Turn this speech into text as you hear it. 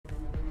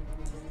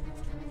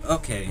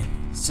Okay,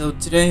 so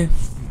today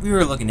we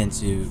were looking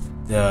into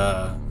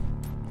the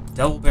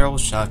double barrel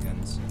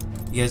shotguns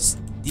because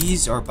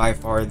these are by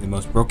far the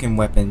most broken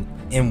weapon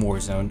in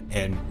Warzone,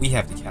 and we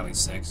have the Cali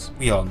 6.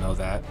 We all know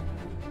that.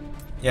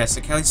 Yes,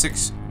 the Cali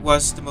 6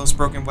 was the most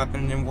broken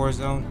weapon in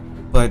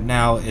Warzone, but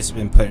now it's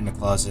been put in the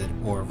closet,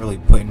 or really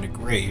put in the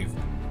grave,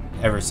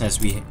 ever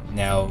since we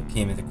now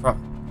came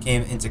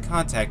into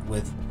contact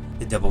with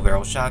the double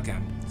barrel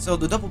shotgun. So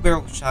the double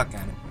barrel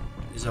shotgun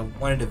is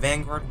one of the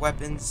Vanguard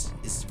weapons.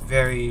 It's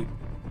very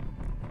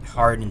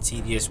hard and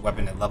tedious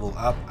weapon to level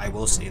up, I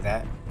will say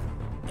that.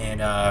 And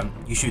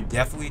you should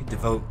definitely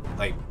devote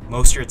like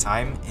most of your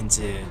time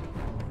into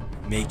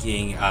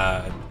making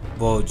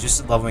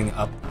just leveling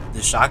up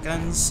the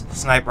shotguns,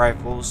 sniper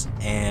rifles,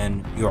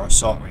 and your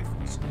assault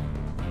rifles,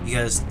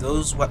 because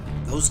those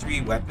three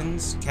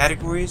weapons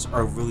categories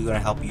are really going to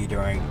help you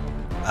during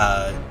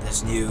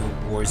this new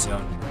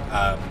Warzone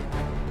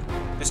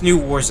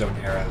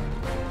era.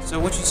 So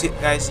what you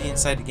guys see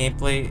inside the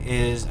gameplay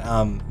is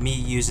me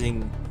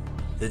using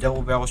the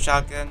double barrel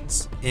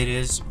shotguns. It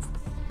is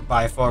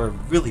by far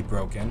really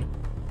broken,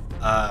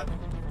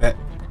 but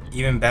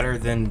even better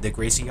than the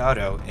Gracie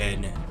Auto,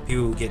 and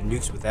people get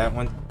nukes with that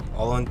one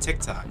all on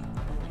TikTok.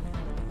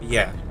 But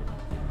yeah,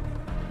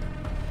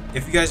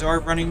 if you guys are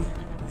running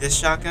this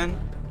shotgun,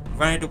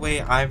 run it the way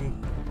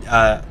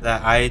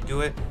that I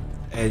do it,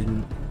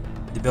 and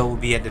the build will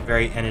be at the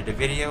very end of the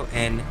video.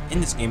 And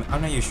in this game,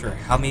 I'm not even sure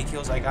how many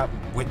kills I got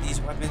with these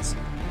weapons.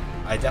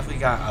 I definitely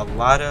got a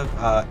lot of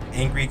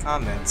angry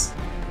comments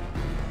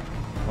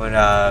when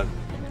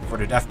for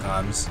the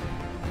defcoms,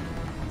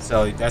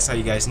 so that's how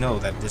you guys know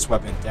that this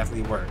weapon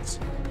definitely works.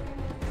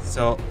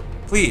 So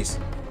please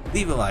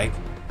leave a like,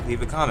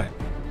 leave a comment,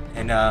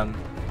 and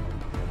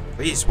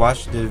please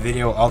watch the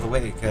video all the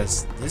way,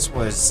 because this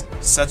was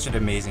such an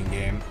amazing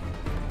game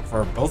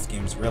for both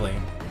games, really.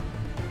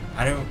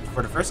 I know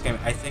for the first game,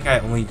 I think I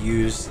only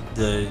used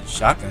the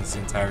shotguns the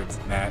entire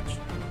match.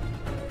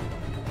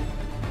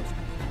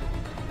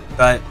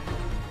 But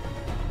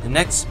the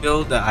next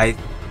build that I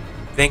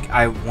think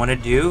I want to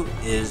do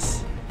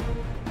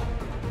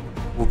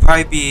will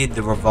probably be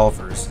the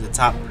revolvers, the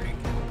top break,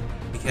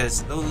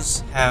 because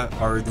those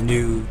are the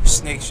new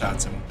snake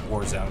shots in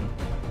Warzone.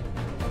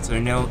 So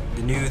you know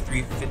the new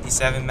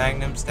 357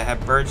 Magnums that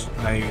have that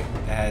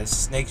has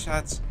snake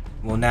shots.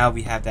 Well, now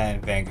we have that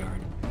in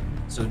Vanguard.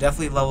 So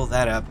definitely level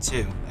that up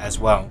too, as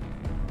well,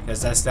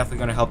 because that's definitely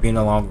going to help you in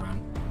the long run.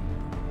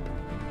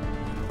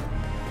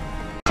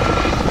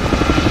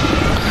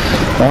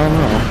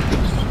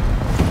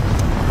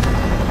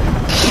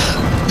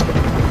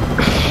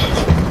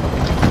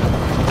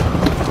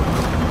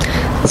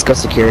 Let's go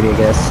security, I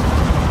guess.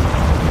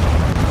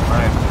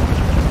 Alright.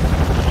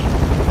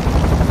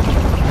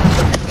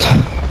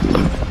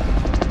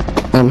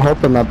 I'm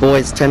hoping my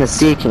boys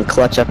Tennessee can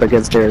clutch up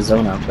against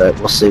Arizona, but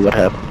we'll see what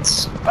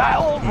happens.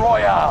 Battle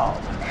Royale.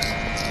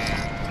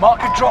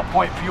 Mark a drop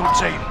point for your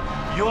team.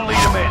 You'll lead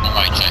them in. I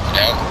might check it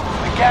out.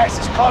 The gas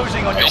is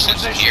closing on your Mission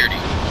position. security.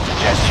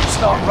 Suggest you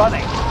start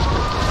running.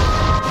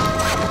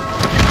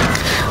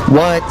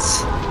 What?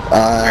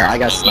 I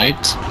got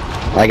sniped.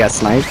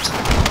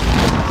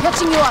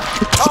 Catching you up.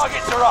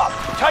 Targets are up.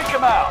 Take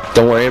them out.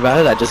 Don't worry about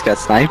it, I just got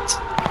sniped.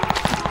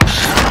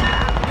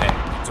 Hey,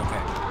 it's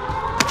okay.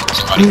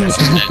 Somebody got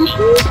some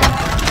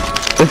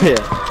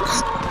Yeah.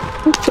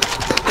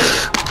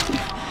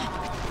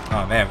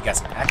 Oh man, we got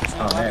some hackers.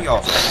 Oh man, we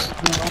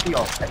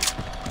all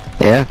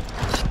Yeah.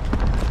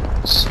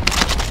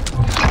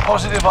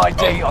 Positive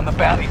ID on the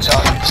bounty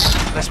targets.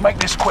 Let's make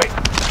this quick.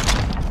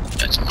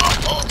 That's my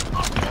fault.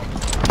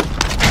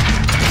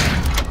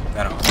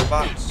 Got an armor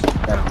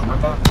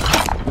box.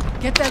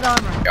 Get that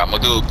armor. Yeah, I'm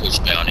gonna go push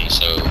bounty,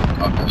 so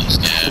I'll be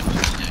scared.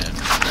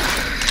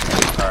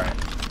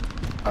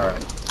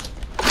 Alright.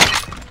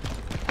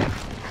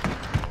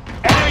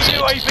 Enemy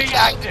UAV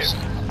active.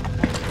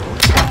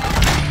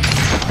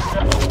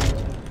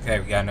 Okay,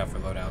 we got enough for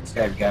loadouts.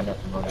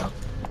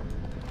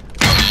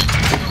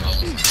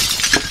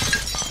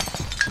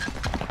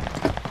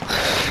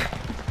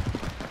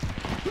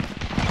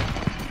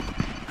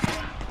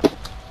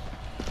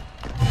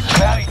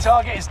 Bounty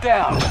target is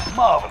down.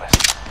 Marvelous.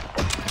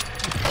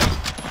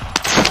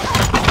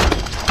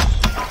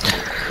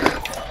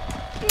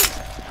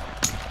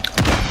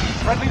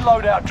 Friendly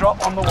loadout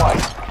drop on the way.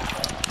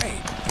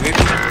 Hey,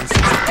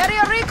 UAV.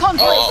 Area recon.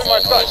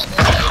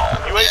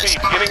 UAV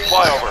beginning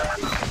flyover.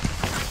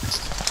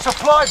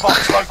 Supply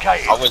box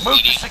located. I was Move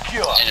to leading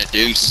secure. and a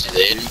deuce, and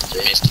then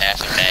missed half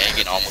a bag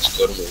and almost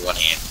got him with one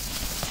hand.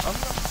 I'm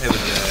gonna play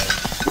with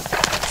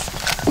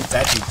it's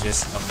actually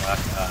just unlock.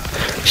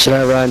 Should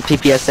I run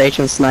PPSH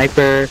and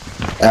sniper,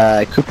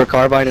 Cooper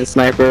carbine and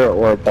sniper,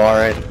 or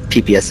bar and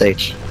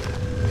PPSH?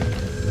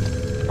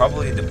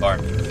 Probably the bar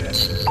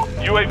PPS.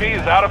 UAV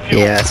is out of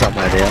fuel. Yeah, that's what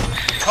I'm gonna do.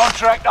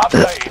 Contract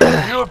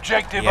updated. New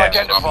objective Yeah,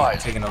 identified.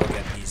 taking a look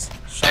at these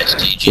That's shotgun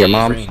TG. Your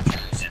mom?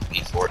 rangers,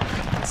 Before.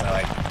 as I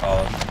like to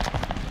call them.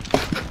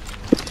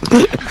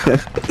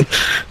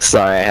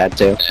 Sorry, I had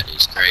to. That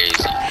is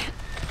crazy.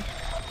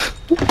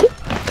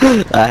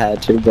 I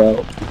had to,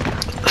 bro.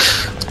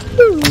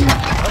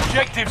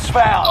 Objectives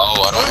found.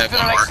 Oh, I don't Move have to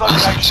the my next mark.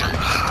 location.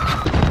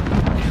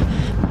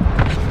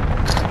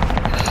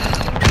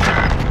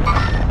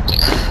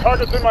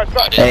 Target's in my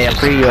sight. Hey, I'm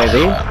free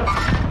UAV.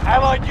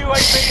 Allied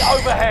UAV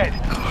overhead.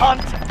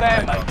 Hunt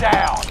them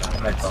down.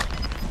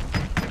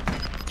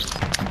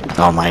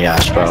 Oh my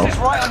gosh, bro. This is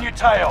right on your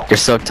tail. You're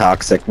so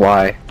toxic.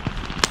 Why?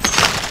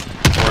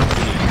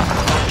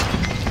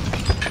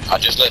 I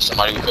just let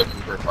somebody with a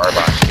Cooper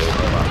carbine kill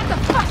Get the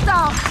fuck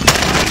down!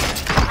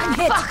 I'm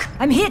hit.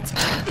 I'm hit.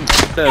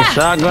 The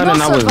shotgun no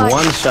and I was survival.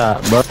 one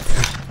shot, bro.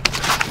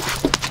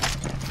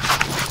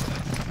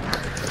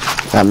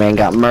 That man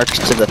got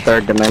murked to the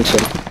third dimension.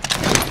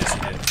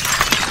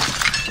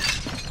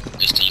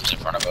 This team's in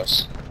front of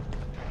us.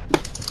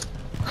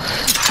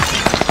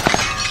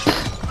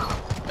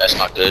 That's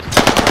not good.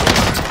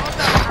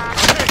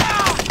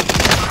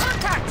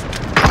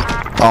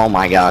 Oh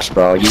my gosh,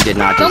 bro. You did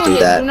not just do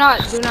that. Do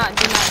not.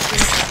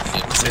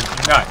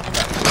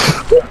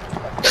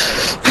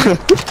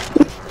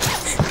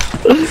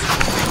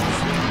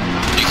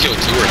 You killed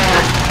 2 or 3.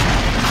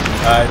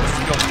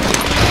 Just go.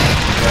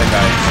 The other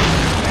guy.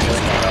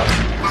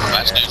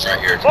 Last dude's right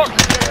here.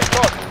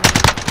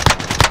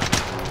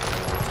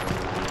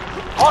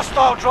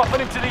 Hostile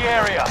dropping into the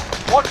area.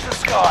 Watch the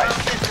skies.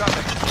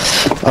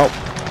 Oh,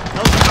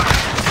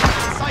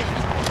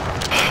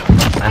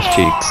 Nice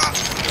cheeks.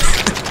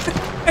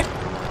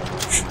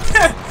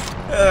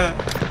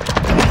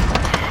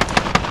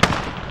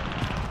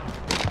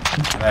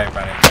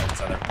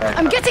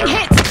 I'm getting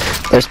hit.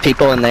 there's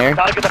people in there.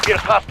 Target appears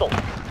hostile.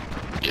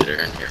 Get her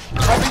in here.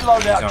 Heavy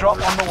loadout drop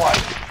on the way.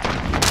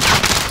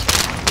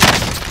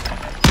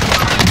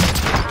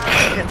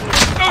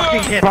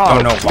 Bro,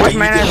 Don't know why this you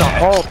man did has a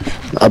that. hole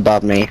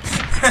above me.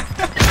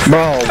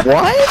 Bro,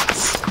 what?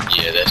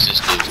 Yeah, that's this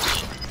dude's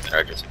team.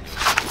 Target's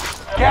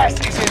Gas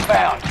is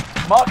inbound.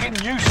 Marking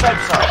new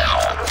safe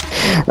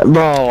zone.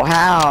 Bro,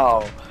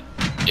 how?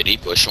 Did he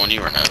push on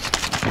you or no?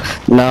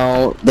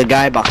 No, the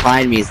guy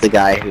behind me is the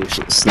guy who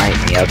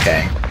sniped me.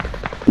 Okay,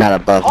 not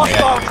above me.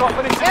 Hostile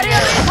dropping into the Area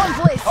area.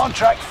 complete.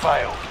 Contract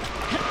failed.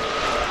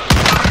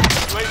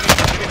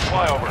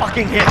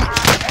 Fucking hit.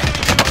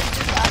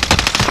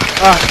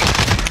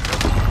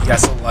 You got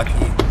so lucky.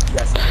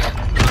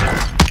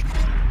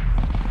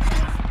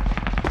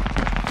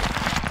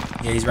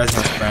 Yeah, he's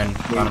resing his friend.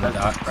 Bottom of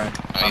dock, friend.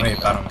 I mean,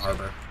 bottom of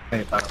harbor.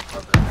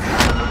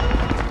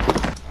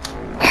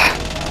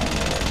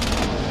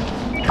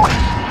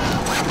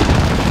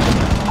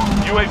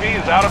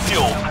 UAV is out of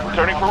fuel.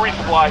 Returning for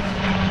resupply.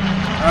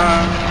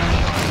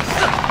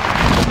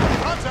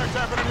 Contact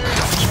happening here.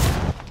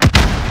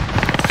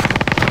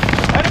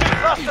 Enemy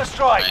cluster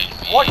strike.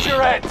 Watch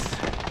your heads.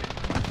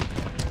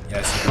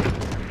 Yes.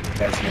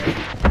 Guys here.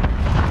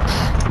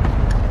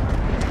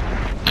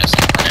 That's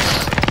not right.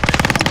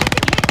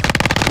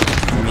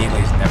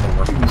 Immediately is never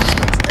working.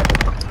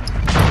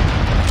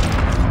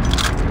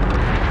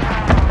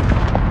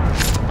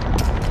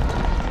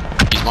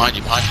 He's behind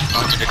you.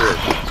 Behind the door.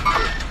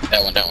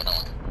 That one.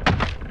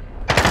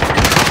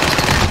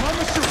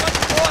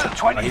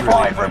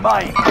 25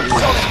 remain.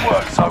 Solid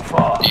work so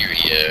far. Here,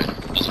 yeah.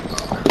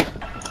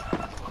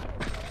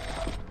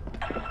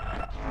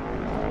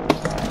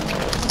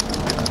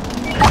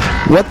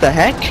 What the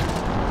heck?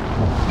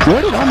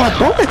 Where did all my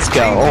bullets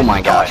go? Oh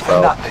my gosh,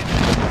 bro. Nothing.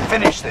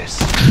 Finish this.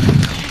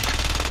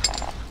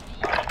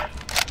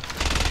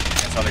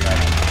 That's other guy.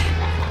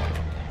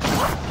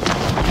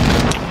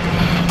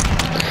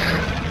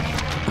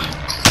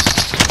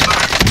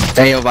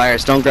 Hey, yo,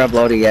 Virus, don't grab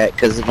loader yet,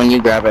 because when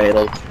you grab it,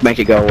 it'll make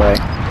it go away.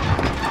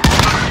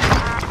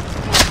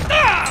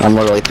 I'm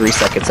literally 3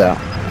 seconds out.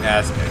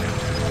 Yeah, that's good.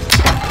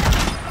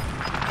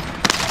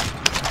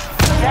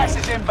 Gas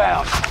is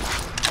inbound.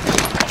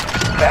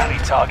 Bounty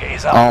target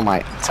is up. Oh my.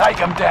 Take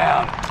them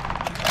down.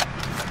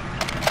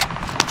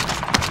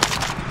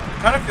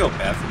 Kind of feel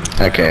bad for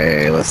these.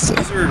 Okay, let's see.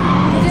 These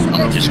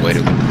are Just wait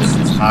a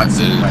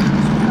toxic. minute. Like,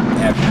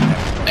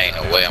 Ain't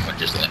no way I'm gonna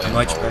just let him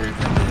much go. better than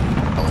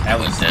the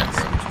Alice, which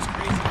is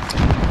crazy.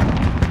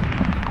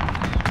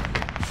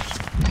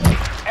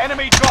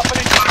 Enemy dropping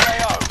into the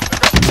AO.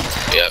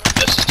 Yep,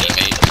 that's his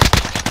teammate.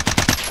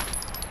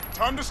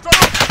 Time to stop.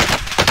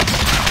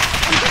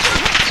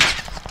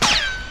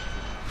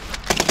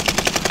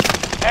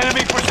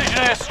 Enemy precision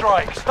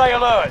airstrike. Stay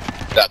alert.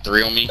 Got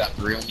 3 on me.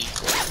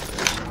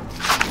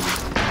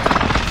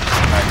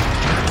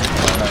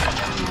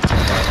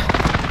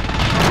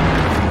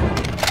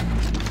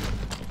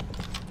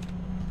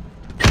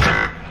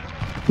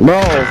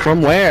 Bro,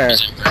 from where?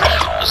 He's in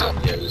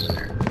there. He's in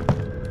there.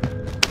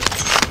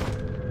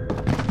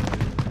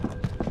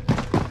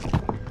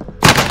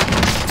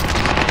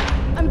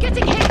 I'm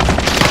getting hit.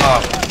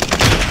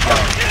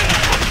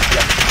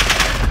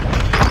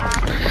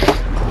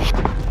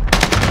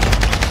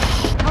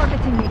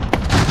 Targeting me.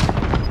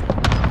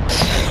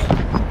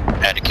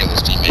 Had to kill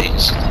his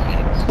teammates.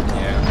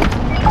 Yeah.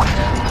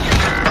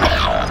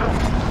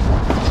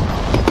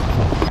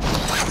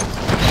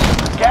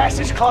 Gas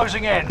is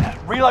closing in.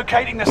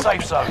 Relocating the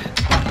safe zone.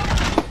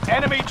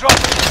 Enemy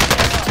dropping.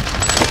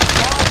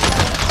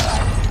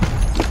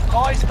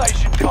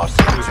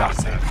 was not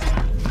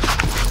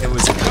safe. It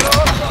was.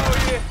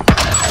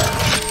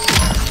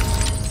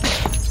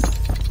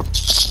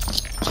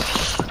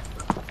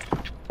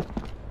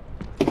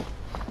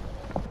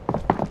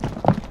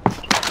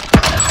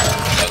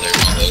 Oh,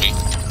 there's loading.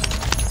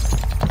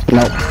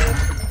 Nope.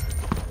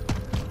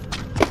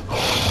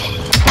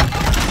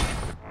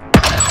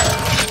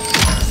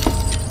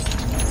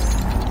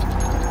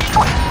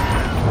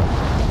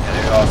 Yeah,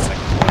 they're all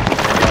second.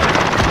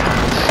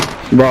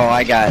 Bro,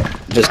 I got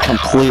just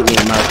completely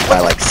murked by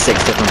like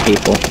 6 different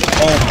people.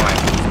 Oh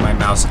my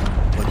mouse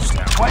glitched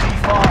out.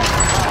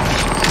 25.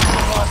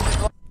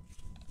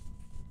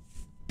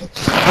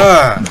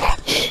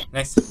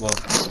 Next, well,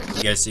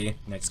 you guys see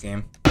next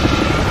game.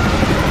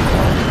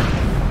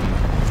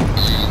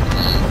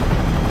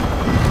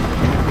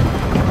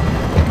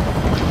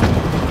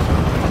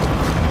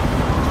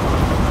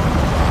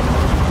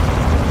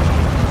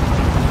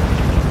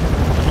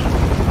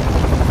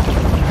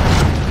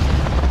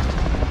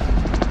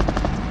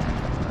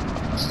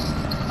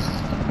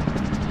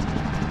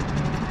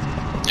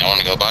 Y'all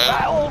wanna go by it?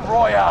 Battle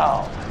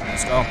Royale.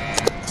 Let's go.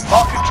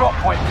 Mark a drop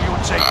point for your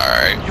team.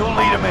 Alright. You'll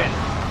lead them in.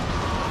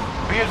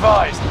 Be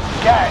advised,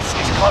 gas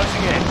is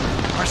closing in.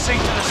 Proceed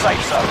to the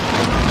safe zone.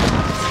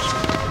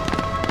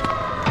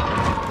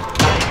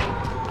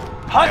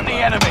 Hunt the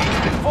enemy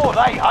before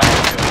they hunt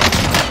you.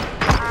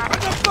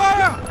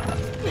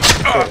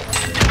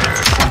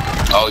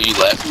 Oh, you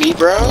left me,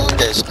 bro?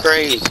 That's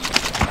crazy.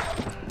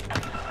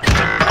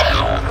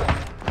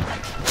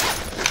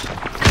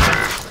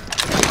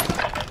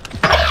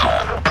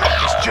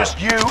 It's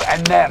just you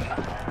and them.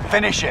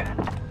 Finish it.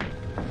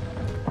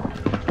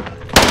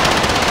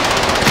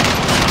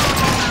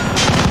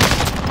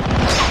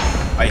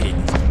 I hate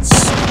these guns.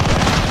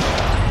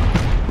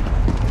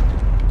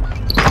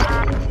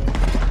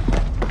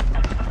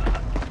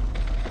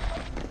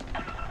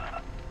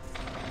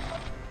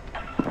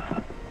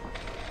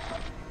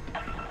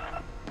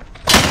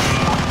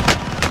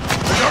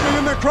 Got me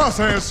in their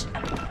crosshairs.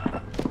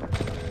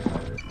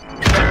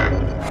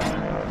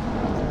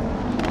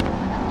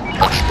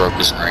 I just broke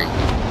the screen.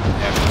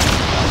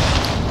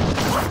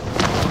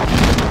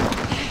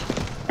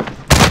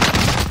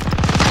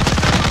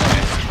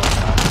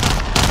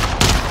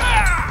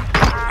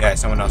 Yeah,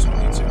 someone else will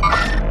need to.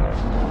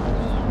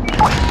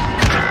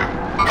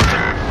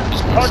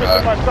 Target's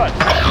in my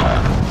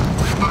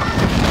sight.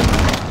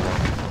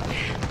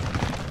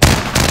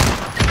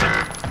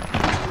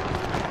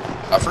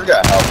 I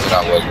forgot how good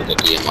I was with the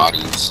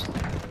DMODs.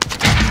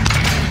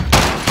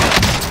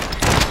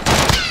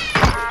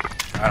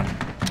 Got him.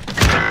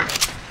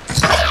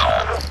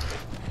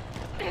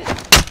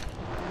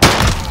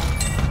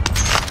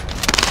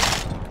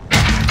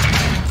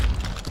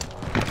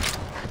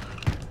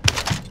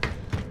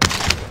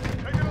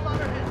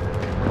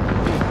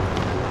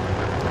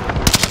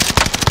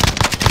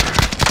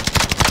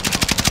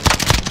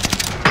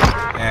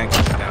 And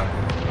keep it down.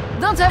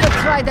 Don't ever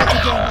try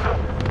that again.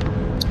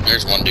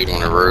 There's one dude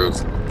on the roof.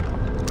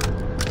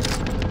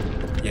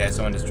 Yeah,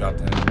 someone just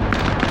dropped in.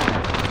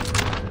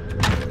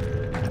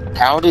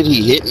 How did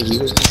he hit me? He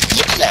was just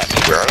looking at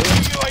me, bro.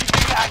 UAV Oh,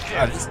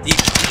 active. just deep.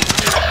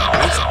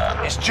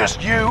 It's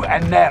just you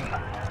and them.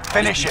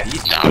 Finish it.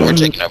 Nah, we're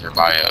taking over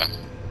by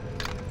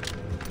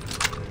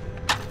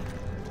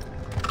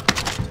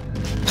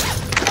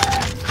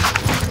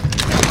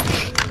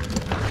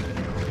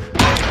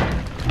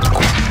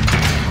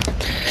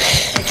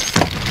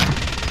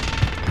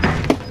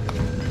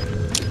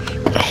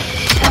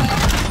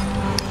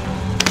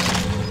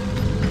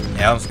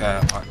Yeah, I almost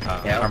got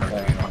armor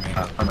doing on me.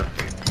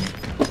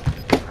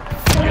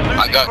 You're losing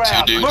I got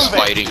ground. two dudes Move it.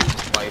 fighting.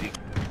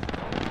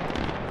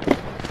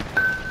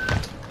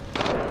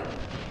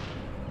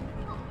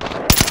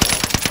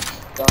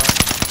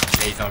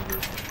 Yeah,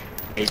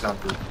 he's on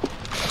roof.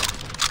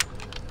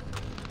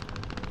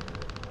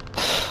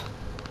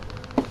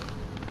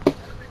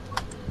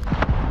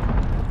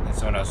 And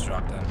someone else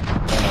dropped in.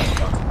 Someone else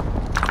dropped in.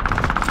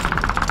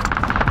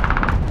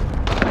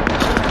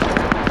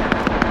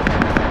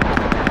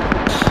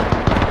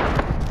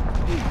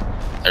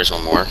 There's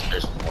one more.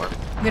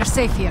 We're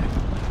safe here.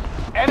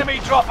 Enemy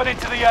dropping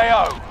into the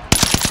AO.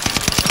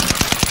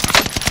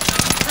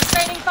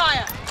 Sustaining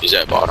fire. He's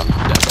at bottom.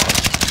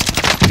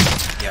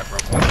 Yeah,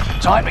 broke one.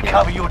 Time to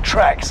cover your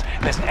tracks.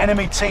 There's an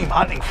enemy team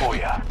hunting for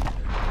you.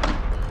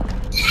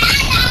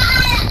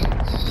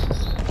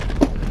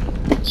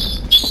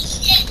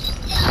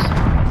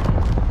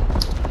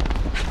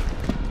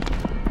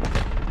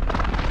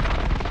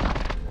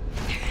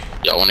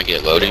 Y'all want to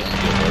get loading? Yeah.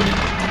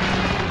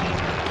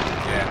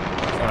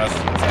 Someone else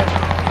is inside.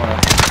 Someone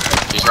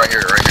else. He's right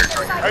here.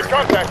 Hey,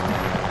 contact.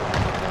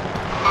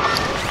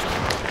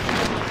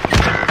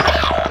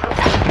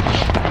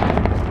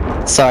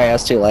 Sorry, I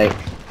was too late.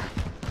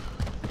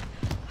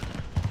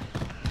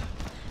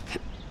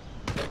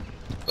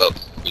 Oh,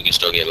 we can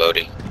still get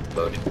loading.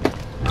 Friendly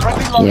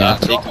Yeah. loadout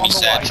Take drop me on the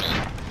way. satchel.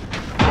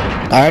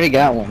 I already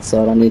got one,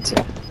 so I don't need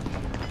to.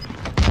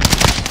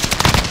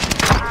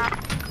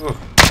 Whew.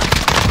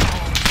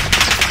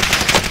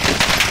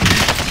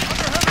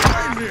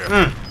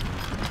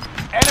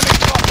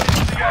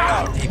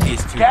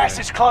 Gas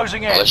is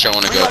closing in. Unless you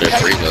want to go there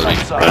Relocating free the loading.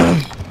 safe zone.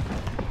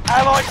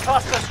 Allied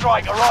cluster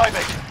strike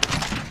arriving.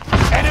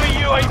 Enemy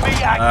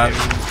UAV active.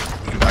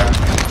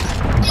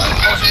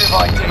 Positive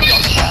ID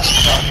on the gas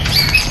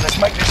target. Let's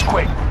make this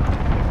quick.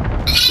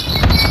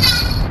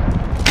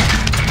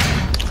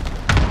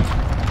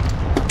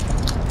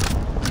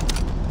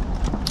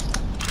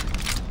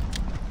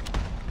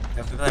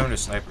 Definitely I'm a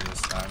sniper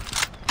this time.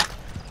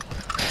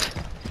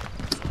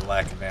 It's a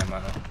lack of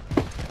ammo.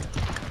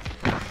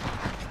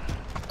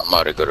 I'm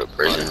about to go to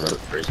prison.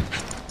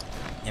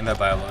 You might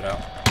buy a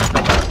loadout.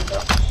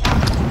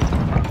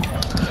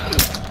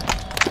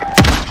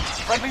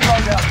 Friendly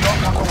loadout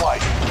drop underway.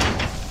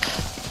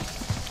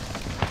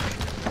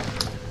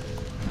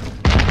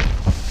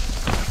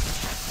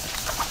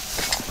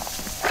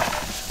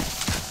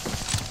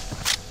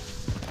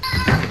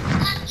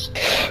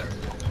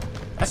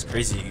 That's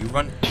crazy. You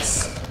run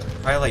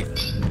probably like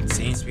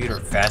same speed or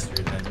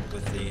faster than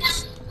with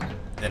these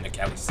than the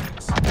Cali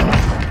sticks.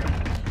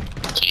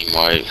 Team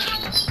white.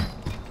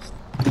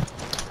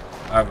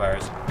 Our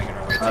virus making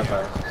our way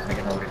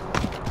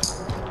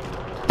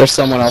to. There's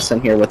someone else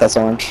in here with us,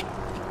 Orange.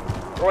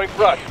 Throwing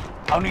front.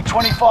 Only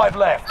 25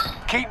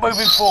 left. Keep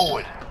moving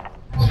forward.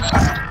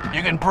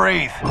 You can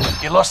breathe.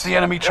 You lost the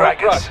enemy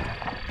trackers.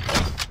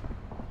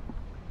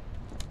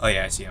 Oh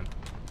yeah, I see him.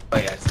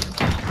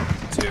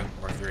 Two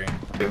or three.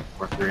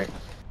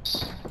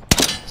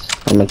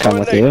 I'm gonna come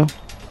with you.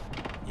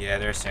 Yeah,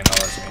 they're saying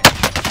all as me.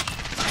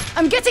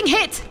 I'm getting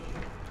hit.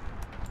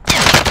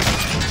 Yeah,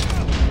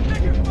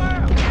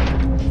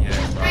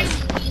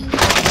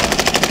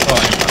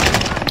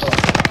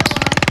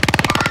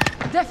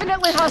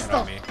 Definitely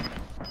hostile. me.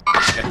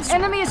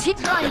 Enemy is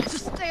trying to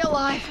stay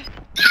alive.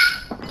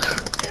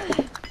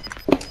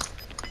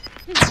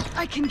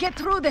 I can get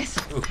through this.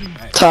 Ooh,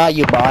 nice. Ah,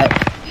 you bot.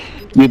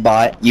 You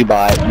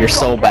bot. You're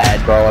so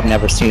bad, bro. I've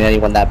never seen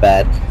anyone that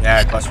bad. Yeah,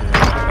 I clustered in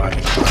my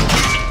body.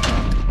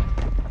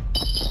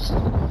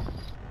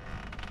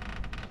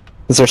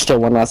 Is there still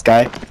one last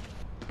guy?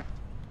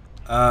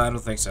 I don't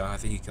think so. I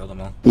think he killed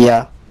them all.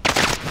 Yeah.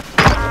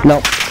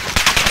 Nope.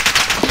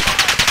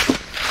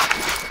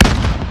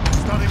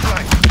 Starting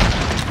flank.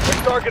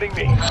 They're targeting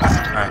me.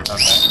 Alright,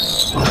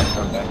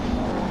 okay.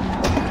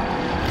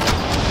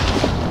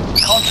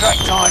 Contract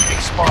time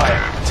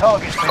expired. The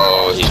target's been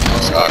Oh, he's no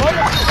shot.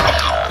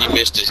 He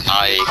missed his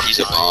knife. He's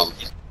a bomb.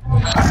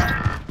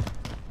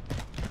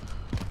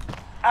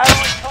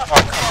 Allied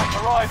cluster strike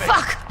arriving.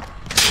 Fuck!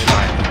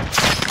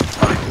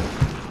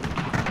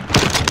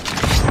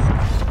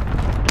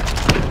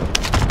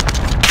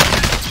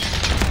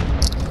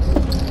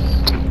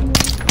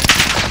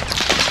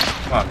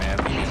 Come on, man.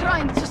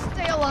 Trying to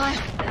stay alive.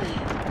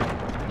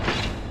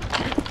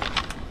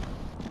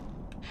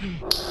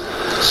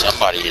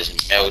 Somebody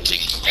is melting.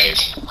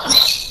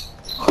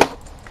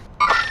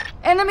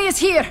 Enemy is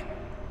here.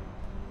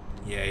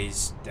 Yeah,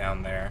 he's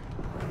down there.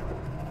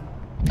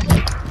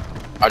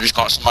 I just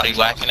caught somebody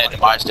lacking at the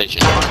buy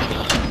station.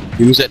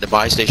 He was at the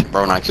buy station,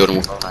 bro, and I killed him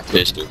with a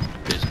pistol.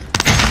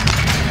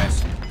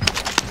 Nice.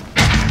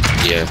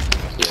 Yeah.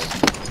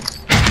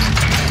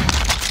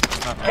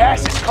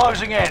 Gas is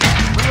closing in.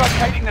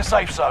 Relocating the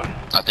safe zone.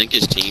 I think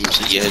his team's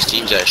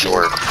at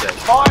shore.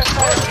 Fire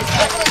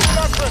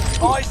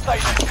station. Buy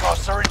station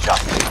costs are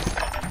adjusted.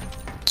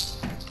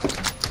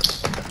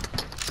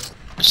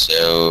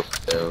 So,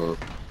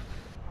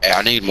 hey,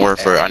 I need 100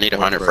 for a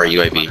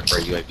UAV.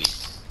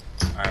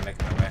 Alright,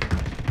 making my way.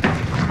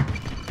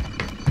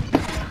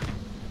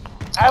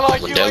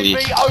 Allied When Delhi-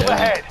 UAV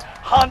overhead.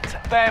 Hunt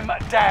them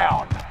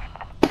down.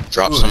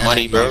 Drop Ooh, some man,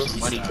 money, bro. he's,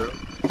 Money, bro.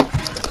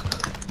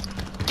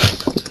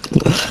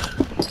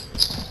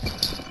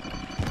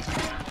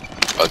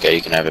 Okay,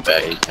 you can have it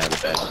back.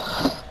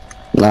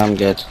 No, I'm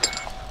good.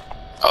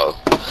 Oh,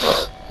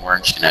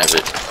 Orange can have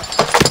it.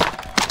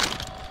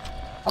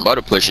 I'm about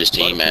to push his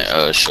team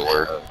at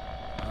shore. There we go.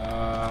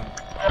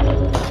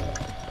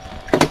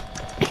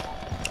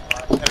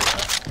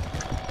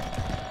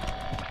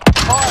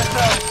 Fire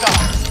sales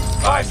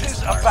done.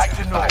 Prices are back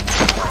to normal.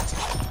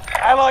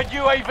 Allied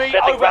UAV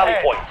Setting rally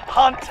overhead. point.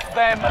 Hunt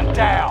them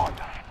down.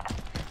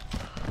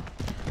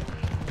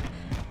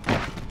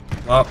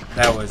 Well,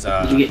 that was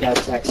You get that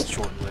text.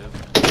 short-lived.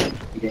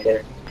 You get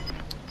it.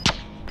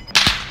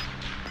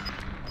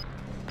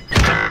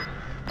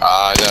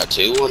 I got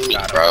two on me,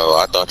 bro.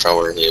 I thought y'all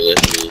were here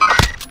with me.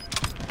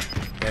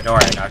 Yeah, don't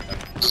worry, I knocked him.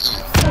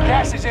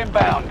 Gas is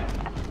inbound.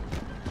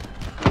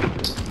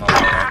 Come on,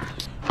 man.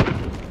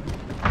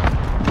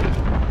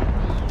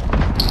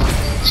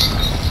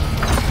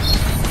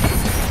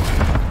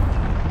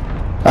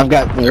 I've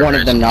got one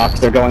of them knocked.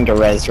 They're going to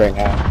res right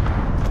now.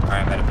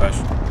 Alright, I'm at a push.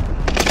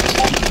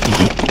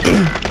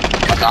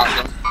 I knocked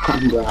him.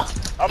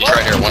 He's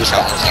right here, one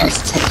shot.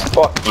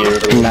 Fuck you.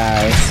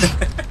 Nice.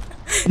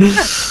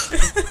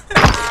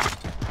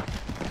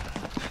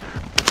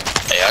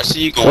 Hey, I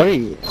see you What are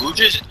going. you?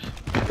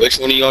 Which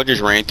one of y'all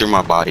just ran through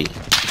my body?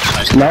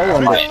 No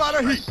one did.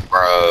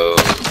 Bro.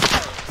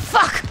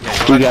 Fuck!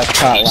 You got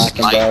caught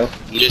lacking, bro.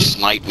 You just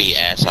sniped me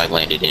as I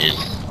landed in.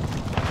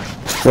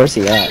 Where's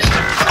he at?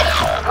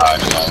 I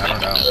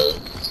don't know.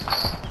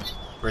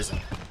 Prison.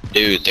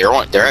 Dude, they're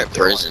at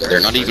prison.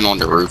 They're not even on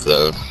the roof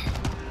though.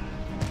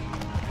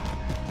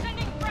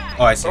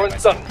 Oh, I see. Throwing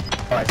stun.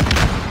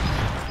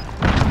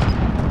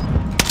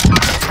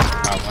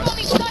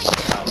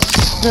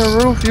 The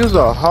roof use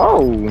a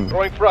hole.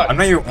 Throwing front. I'm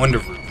not even on the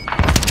roof.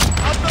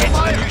 Get to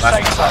the new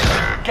safe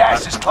zone.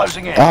 Gas is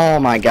closing in. Oh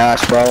my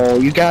gosh, bro.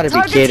 You gotta be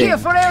Target kidding. here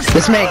for air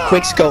This man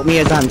quickscoped me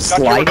as I'm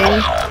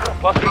sliding.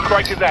 Cluster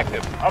strike is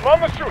active. I'm on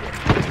the shooter.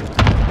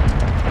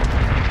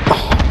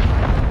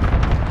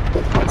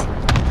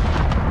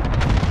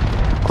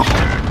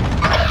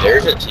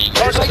 There's a team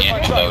that just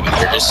can't reload.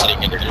 They're just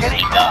sitting in there just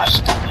getting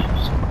dodged.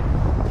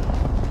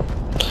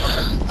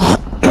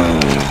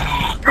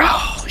 Bro,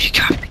 you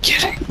gotta be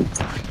kidding.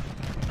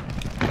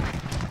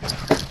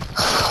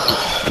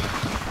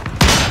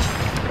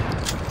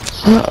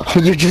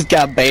 You just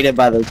got baited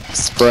by the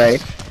spray.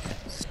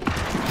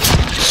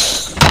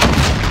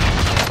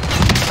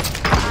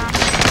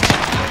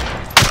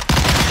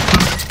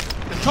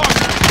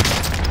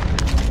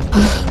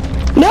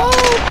 No!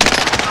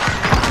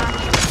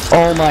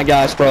 Oh my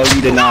gosh, bro,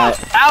 you did not.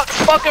 Out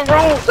fucking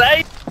rules,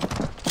 eh?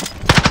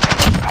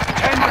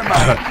 10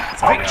 remain.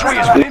 Victory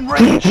is within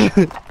reach.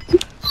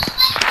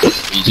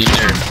 He's in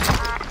there.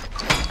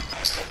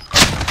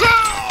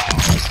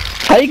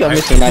 How you gonna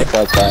miss your knife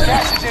like that?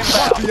 Gas is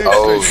inbound.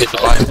 Oh, hit the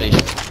buy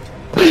station.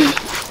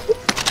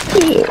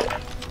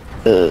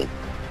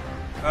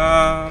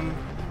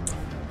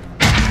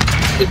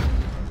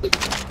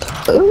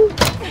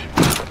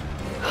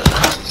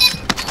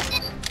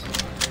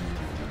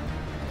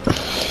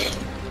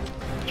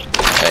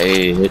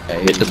 Hey,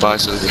 hit the buy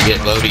so we can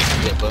get loading.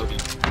 Get loading.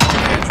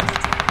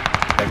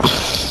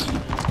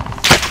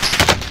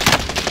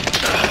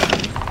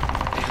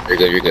 You're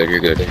good, you're good, you're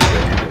good.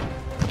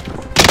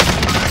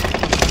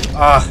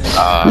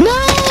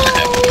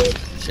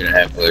 Shouldn't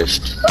have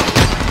pushed.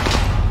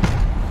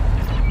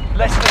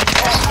 Less than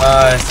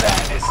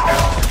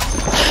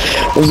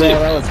 10 Man,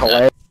 that was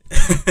hilarious.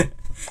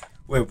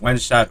 Wait, one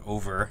shot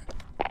over.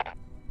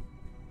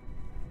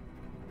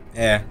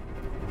 Yeah.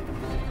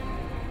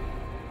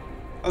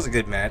 That was a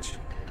good match.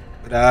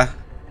 But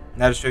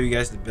now to show you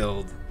guys the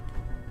build.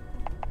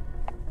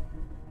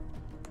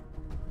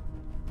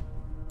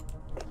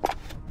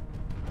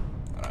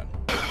 Hold on.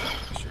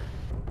 Sure.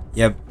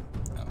 Yep.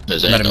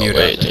 There's Let him no mute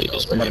way up. to take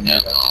this right now.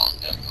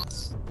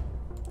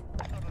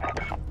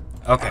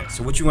 Okay,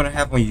 so what you want to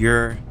have on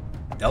your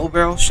double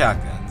barrel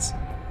shotguns,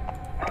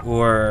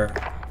 or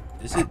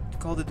is it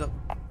called the double?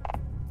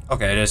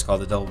 Okay, it is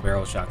called the double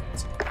barrel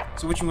shotguns.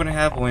 So what you want to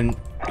have on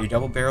your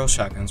double barrel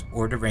shotguns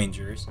or the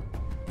Rangers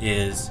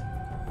is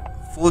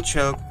full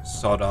choke,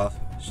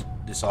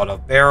 the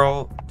sawed-off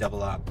barrel,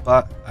 double aught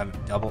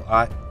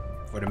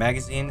for the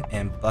magazine,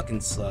 and buck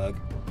and slug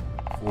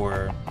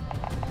for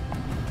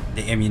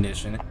the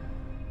ammunition.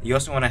 You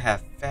also want to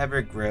have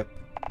fabric grip,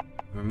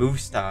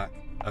 remove stock,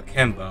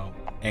 akimbo,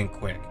 and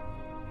quick.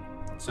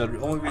 So the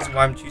only reason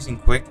why I'm choosing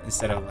quick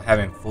instead of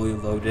having fully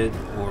loaded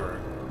or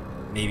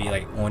maybe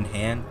like on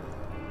hand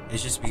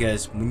is just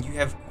because when you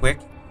have quick,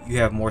 you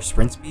have more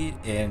sprint speed,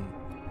 and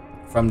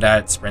from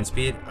that sprint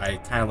speed, I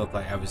kind of look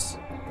like I was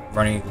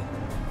running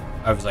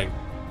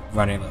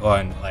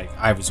on like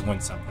I was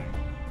winning something.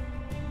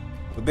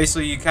 But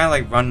basically, you kind of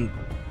like run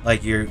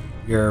like you're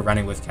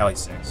running with Cali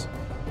 6.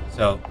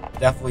 So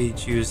definitely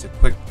choose the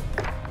quick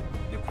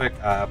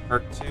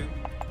perk 2.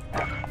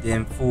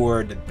 Then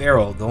for the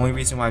barrel, the only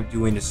reason why I'm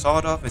doing the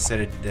sawed off instead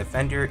of the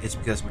defender is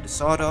because with the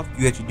sawed off,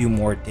 you actually do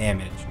more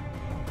damage.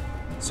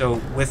 So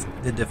with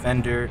the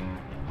defender,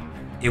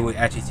 it would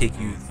actually take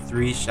you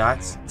 3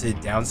 shots to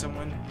down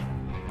someone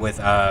with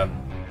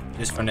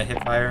just from the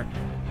hip fire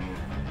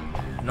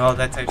and all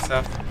that type of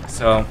stuff.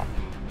 So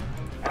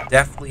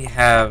definitely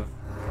have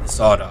the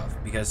sawed off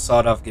because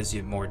sawed off gives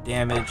you more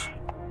damage.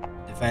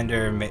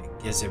 Defender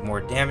gives it more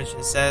damage,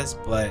 it says,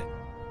 but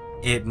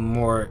it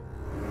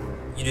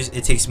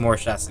takes more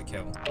shots to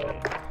kill.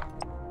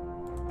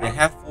 Then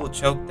have full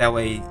choke, that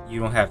way you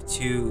don't have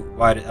too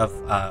wide of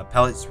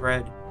pellet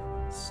spread,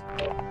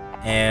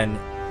 and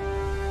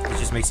it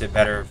just makes it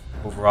better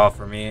overall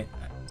for me,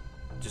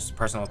 just a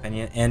personal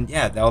opinion. And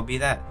yeah, that'll be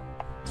that.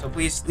 So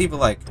please leave a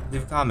like,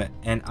 leave a comment,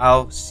 and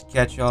I'll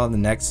catch y'all in the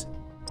next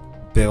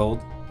build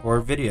or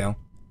video.